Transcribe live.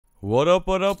What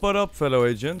up, fellow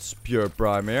agents?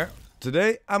 PurePrime here.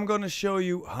 Today I'm gonna show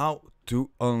you how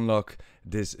to unlock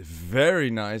this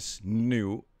very nice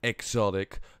new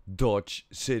exotic Dodge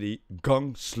City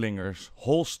Gunslingers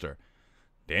holster.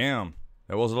 Damn,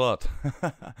 that was a lot.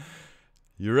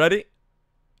 You ready?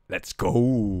 Let's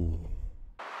go!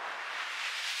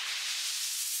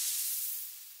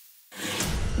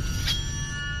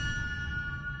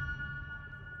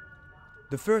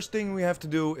 The first thing we have to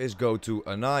do is go to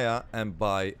Anaya and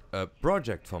buy a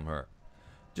project from her.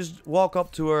 Just walk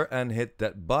up to her and hit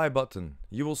that buy button.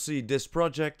 You will see this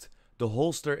project, the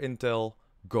holster Intel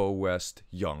Go West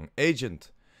Young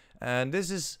Agent. And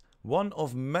this is one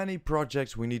of many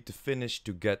projects we need to finish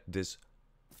to get this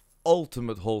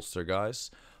ultimate holster,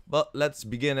 guys. But let's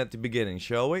begin at the beginning,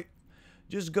 shall we?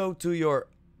 Just go to your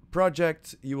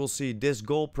project, you will see this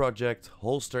goal project,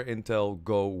 holster Intel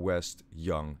Go West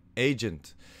Young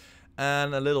Agent,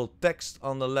 and a little text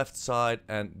on the left side,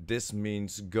 and this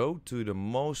means go to the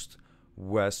most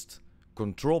west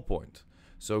control point.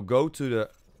 So go to the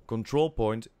control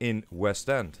point in West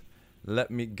End.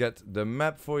 Let me get the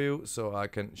map for you so I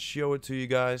can show it to you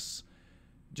guys.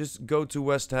 Just go to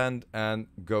West End and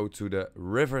go to the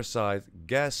Riverside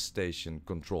gas station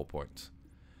control point.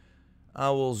 I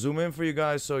will zoom in for you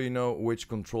guys so you know which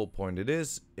control point it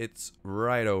is. It's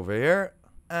right over here.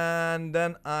 And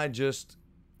then I just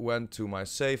went to my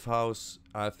safe house.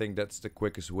 I think that's the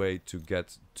quickest way to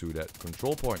get to that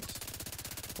control point.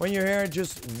 When you're here,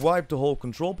 just wipe the whole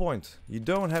control point. You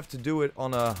don't have to do it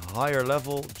on a higher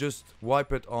level. Just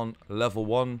wipe it on level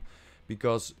 1.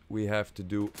 Because we have to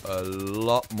do a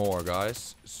lot more,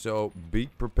 guys. So be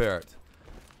prepared.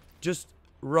 Just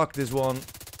rock this one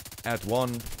at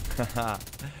 1.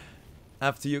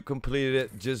 After you completed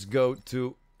it, just go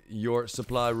to your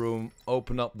supply room,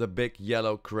 open up the big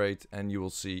yellow crate, and you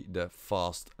will see the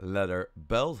fast leather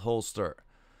belt holster.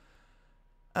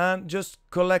 And just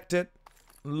collect it,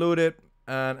 loot it,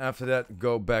 and after that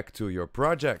go back to your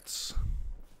projects.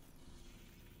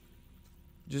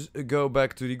 Just go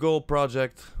back to the gold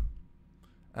project,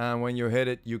 and when you hit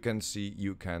it you can see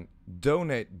you can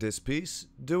donate this piece.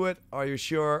 Do it. Are you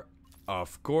sure?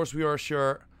 Of course we are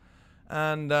sure.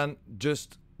 And then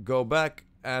just go back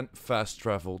and fast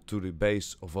travel to the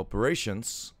base of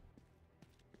operations.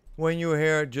 When you're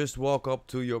here, just walk up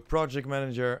to your project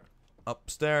manager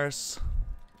upstairs.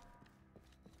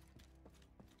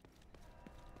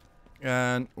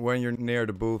 And when you're near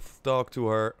the booth, talk to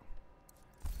her.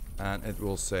 And it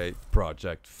will say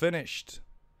project finished.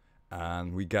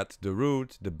 And we get the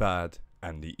root, the bad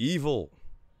and the evil.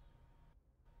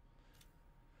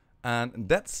 And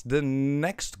that's the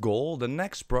next goal, the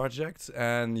next project.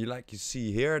 And like you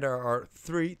see here, there are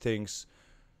 3 things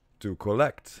to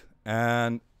collect.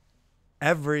 And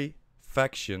every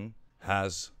faction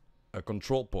has a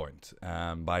control point.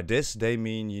 And by this they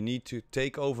mean you need to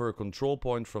take over a control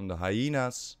point from the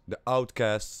hyenas, the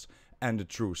outcasts and the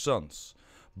true sons.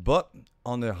 But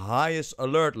on the highest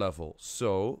alert level.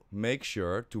 So make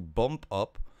sure to bump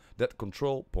up that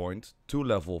control point to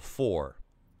level 4.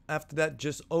 After that,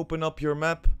 just open up your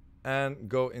map and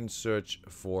go in search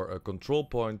for a control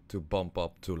point to bump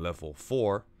up to level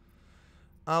 4.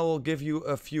 I will give you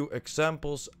a few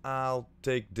examples. I'll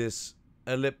take this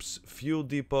Ellipse fuel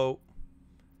depot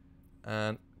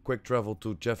and quick travel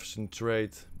to Jefferson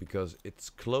Trade because it's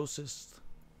closest.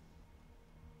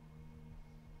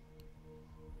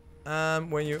 And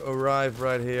when you arrive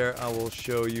right here, I will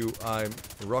show you I'm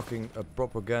rocking a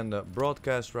propaganda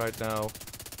broadcast right now.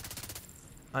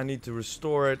 I need to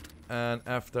restore it, and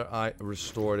after I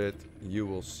restored it, you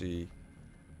will see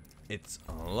it's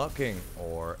unlocking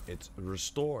or it's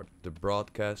restored. The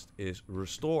broadcast is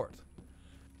restored.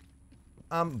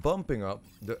 I'm bumping up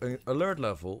the alert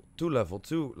level to level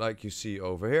 2 like you see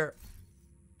over here.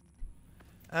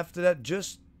 After that,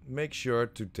 just make sure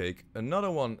to take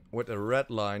another one with a red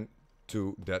line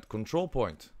to that control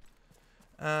point.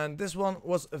 And this one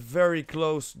was very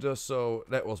close, so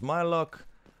that was my luck.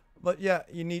 But yeah,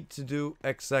 you need to do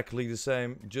exactly the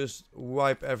same. Just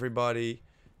wipe everybody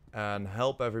and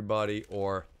help everybody,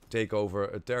 or take over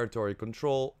a territory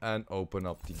control and open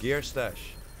up the gear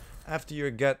stash. After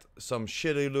you get some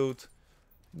shitty loot,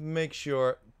 make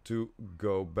sure to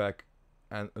go back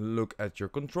and look at your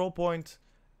control point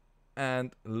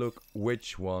and look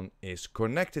which one is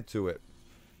connected to it.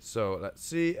 So let's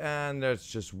see, and there's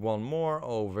just one more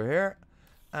over here,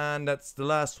 and that's the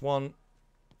last one.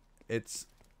 It's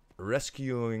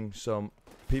rescuing some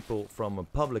people from a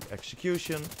public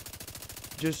execution.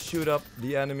 Just shoot up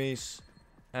the enemies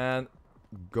and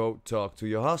go talk to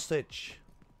your hostage.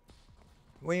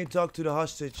 When you talk to the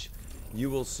hostage, you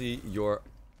will see your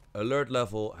alert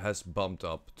level has bumped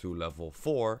up to level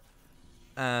 4.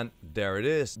 And there it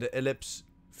is. The Ellipse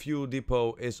fuel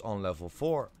depot is on level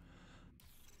 4.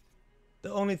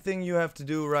 The only thing you have to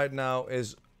do right now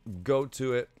is go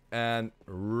to it and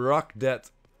rock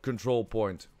that control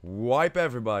point. Wipe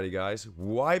everybody, guys.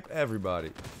 Wipe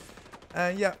everybody.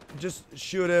 And yeah, just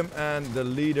shoot him and the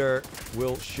leader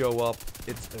will show up.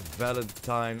 It's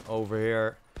Valentine over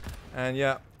here. And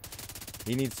yeah,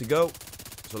 he needs to go.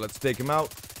 So let's take him out.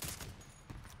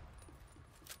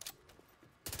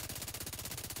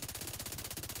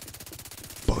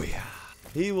 Booyah.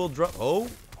 He will drop. Oh.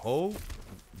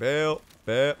 Bail.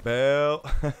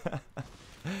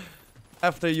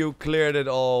 After you cleared it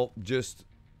all, just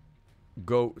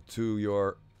go to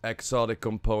your exotic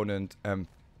component and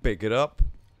pick it up.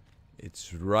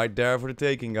 It's right there for the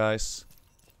taking, guys.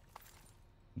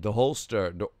 The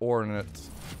holster, the ornate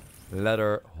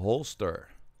leather holster.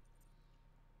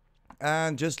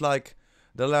 And just like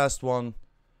the last one,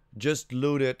 just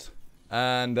loot it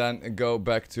and then go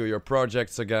back to your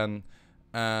projects again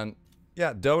and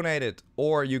yeah, donate it.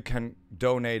 Or you can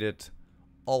donate it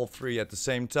all 3 at the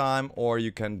same time, or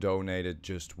you can donate it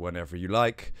just whenever you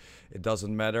like. It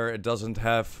doesn't matter, it doesn't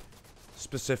have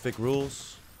specific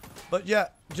rules. But yeah,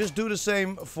 just do the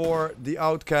same for the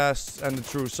outcasts and the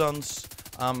true sons.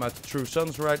 I'm at the true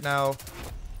sons right now.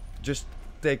 Just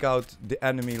take out the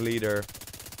enemy leader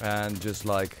and just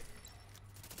like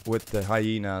with the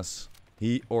hyenas,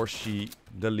 he or she,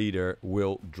 the leader,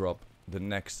 will drop the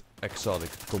next exotic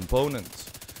component.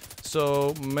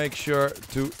 So make sure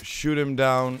to shoot him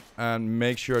down and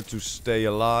make sure to stay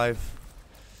alive.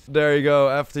 There you go.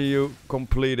 After you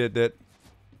completed it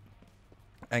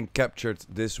and captured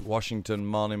this Washington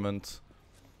monument,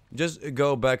 just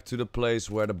go back to the place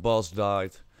where the boss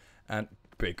died and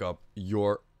pick up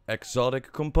your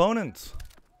exotic component.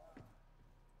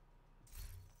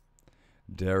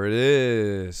 There it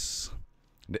is.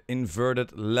 The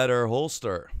inverted leather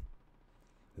holster.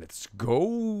 Let's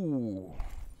go.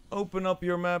 Open up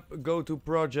your map, go to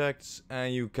projects,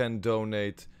 and you can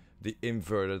donate the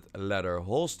inverted leather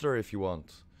holster if you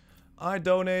want. I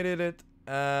donated it,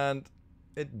 and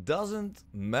it doesn't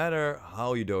matter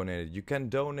how you donate it. You can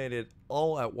donate it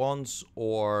all at once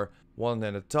or one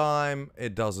at a time.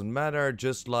 It doesn't matter.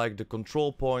 Just like the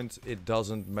control points, it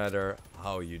doesn't matter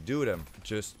how you do them.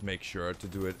 Just make sure to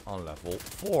do it on level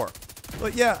 4.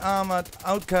 But yeah, I'm at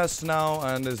Outcast now,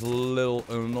 and this little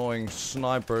annoying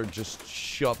sniper just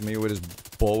shot me with his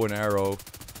bow and arrow.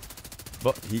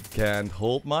 But he can't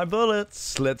hold my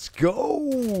bullets. Let's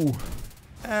go!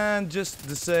 And just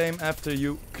the same, after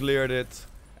you cleared it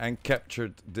and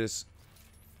captured this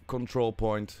control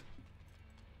point,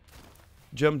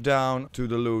 jump down to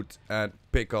the loot and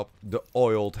pick up the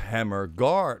oiled hammer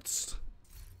guards.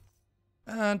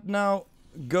 And now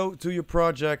go to your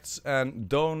projects and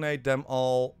donate them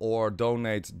all, or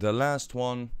donate the last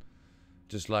one.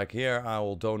 Just like here, I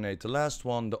will donate the last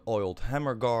one, the oiled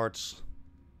hammer guards.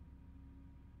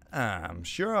 I'm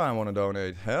sure I want to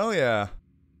donate, hell yeah.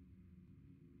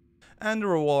 And the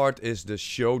reward is the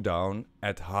showdown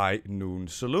at High Noon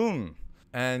Saloon.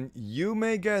 And you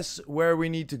may guess where we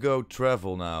need to go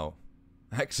travel now.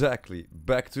 Exactly,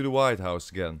 back to the White House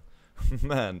again.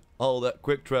 Man, all that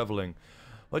quick traveling.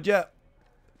 But yeah,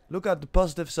 look at the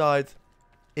positive side.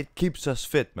 It keeps us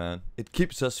fit, man. It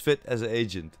keeps us fit as an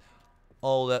agent.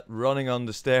 All that running on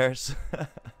the stairs.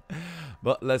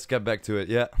 But let's get back to it,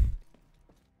 yeah.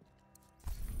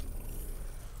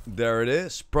 There it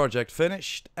is, project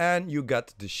finished, and you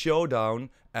got the showdown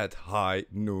at High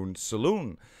Noon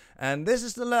Saloon. And this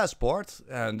is the last part,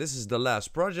 and this is the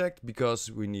last project,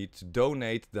 because we need to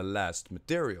donate the last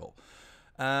material.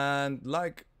 And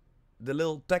like the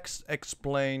little text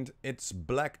explained, it's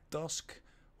Black Tusk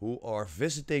who are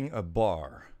visiting a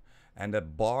bar. And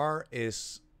that bar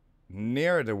is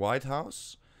near the White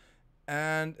House,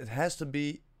 and it has to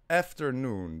be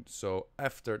afternoon, so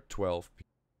after 12 p.m.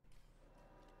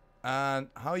 And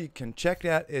how you can check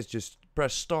that is just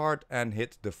press start and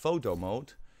hit the photo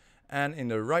mode. And in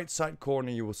the right side corner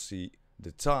you will see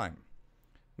the time.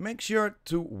 Make sure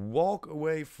to walk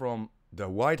away from the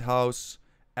White House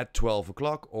at 12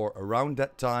 o'clock or around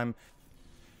that time.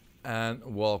 And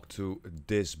walk to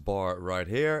this bar right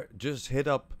here. Just hit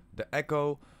up the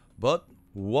echo, but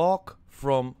walk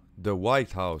from the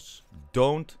White House.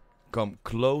 Don't come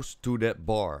close to that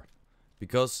bar,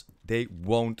 because they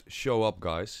won't show up,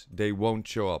 guys. They won't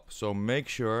show up. So make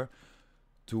sure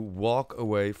to walk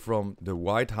away from the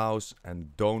White House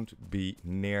and don't be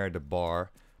near the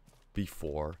bar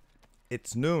before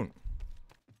it's noon.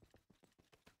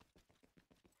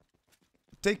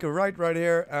 Take a right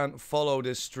here and follow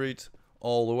this street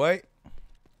all the way.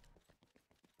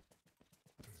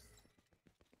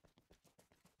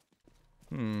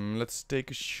 Let's take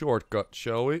a shortcut,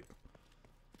 shall we?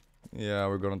 Yeah,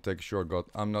 we're gonna take a shortcut.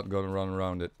 I'm not gonna run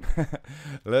around it.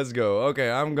 Let's go.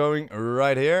 Okay, I'm going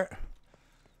right here.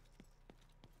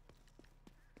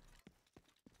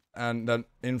 And then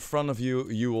in front of you,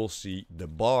 you will see the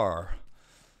bar.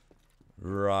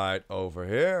 Right over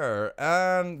here.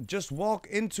 And just walk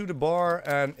into the bar,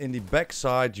 and in the back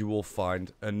side you will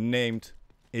find a named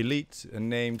elite, a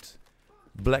named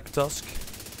Black Tusk.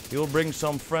 He'll bring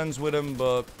some friends with him,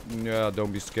 but yeah,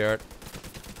 don't be scared.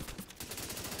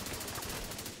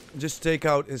 Just take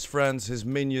out his friends, his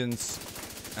minions,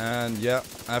 and yeah,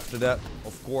 after that,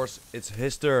 of course, it's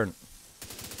his turn.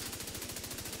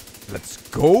 Let's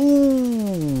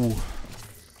go!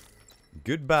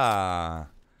 Goodbye.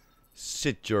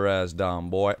 Sit your ass down,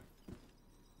 boy.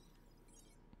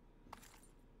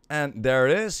 And there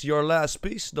it is, your last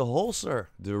piece, the holster,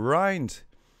 the rind.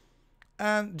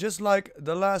 And just like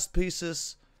the last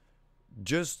pieces,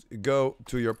 just go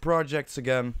to your projects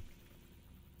again.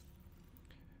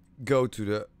 Go to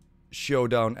the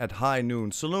showdown at High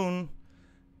Noon Saloon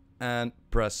and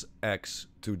press X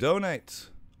to donate.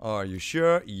 Are you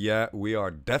sure? Yeah, we are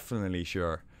definitely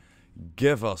sure.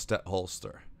 Give us that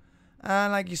holster.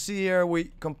 And like you see here,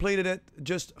 we completed it.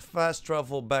 Just fast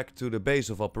travel back to the base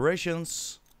of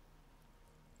operations.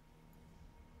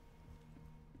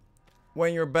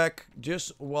 When you're back,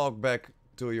 just walk back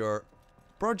to your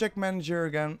project manager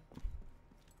again.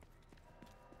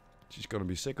 She's gonna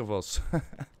be sick of us.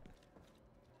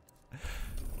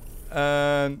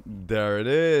 And there it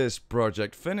is,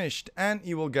 project finished. And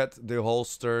you will get the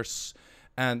holsters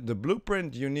and the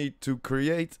blueprint you need to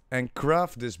create and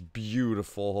craft this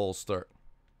beautiful holster.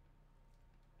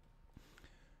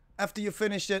 After you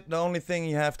finish it, the only thing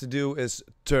you have to do is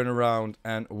turn around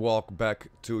and walk back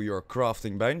to your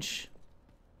crafting bench.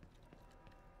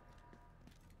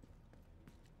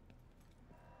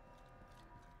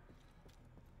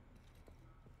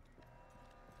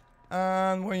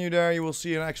 And when you're there, you will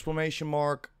see an exclamation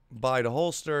mark. Buy the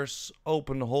holsters,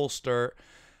 open the holster,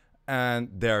 and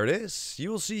there it is.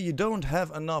 You will see you don't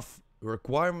have enough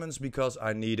requirements because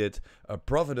I needed a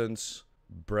Providence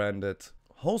branded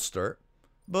holster.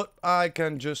 But I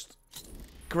can just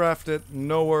craft it,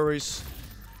 no worries.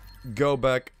 Go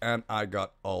back and I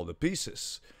got all the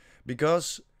pieces.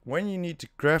 Because when you need to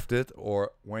craft it,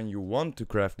 or when you want to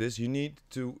craft this, you need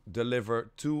to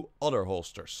deliver 2 other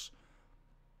holsters.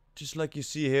 Just like you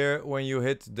see here, when you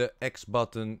hit the X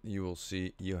button, you will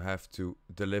see you have to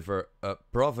deliver a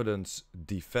Providence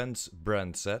Defense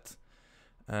brand set.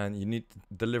 And you need to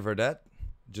deliver that.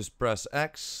 Just press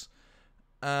X.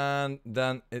 And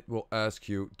then it will ask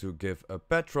you to give a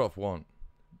Petrov one.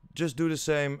 Just do the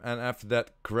same, and after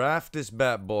that, craft this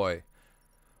bad boy.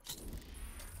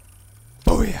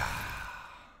 Booyah!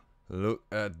 Look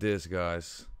at this,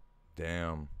 guys.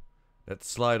 Damn. That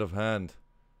sleight of hand.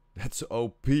 That's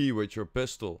OP with your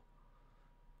pistol.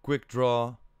 Quick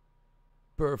draw.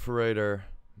 Perforator.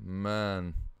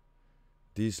 Man.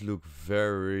 These look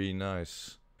very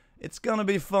nice. It's gonna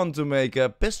be fun to make a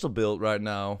pistol build right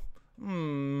now.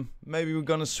 Maybe we're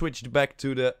gonna switch back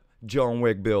to the John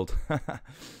Wick build.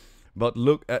 But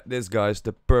look at this, guys.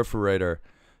 The perforator.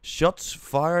 Shots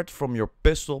fired from your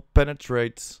pistol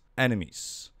penetrate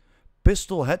enemies.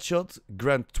 Pistol headshot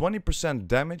grant 20%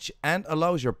 damage and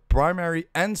allows your primary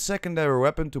and secondary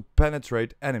weapon to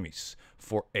penetrate enemies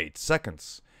for 8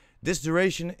 seconds. This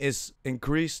duration is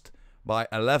increased by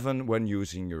 11 when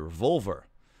using your revolver.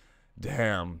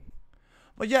 Damn.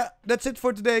 But yeah, that's it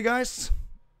for today, guys.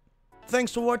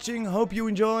 Thanks for watching, hope you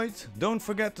enjoyed. Don't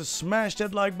forget to smash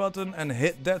that like button and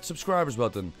hit that subscribers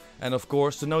button. And of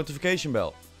course the notification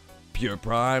bell.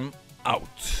 PurePrime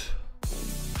out.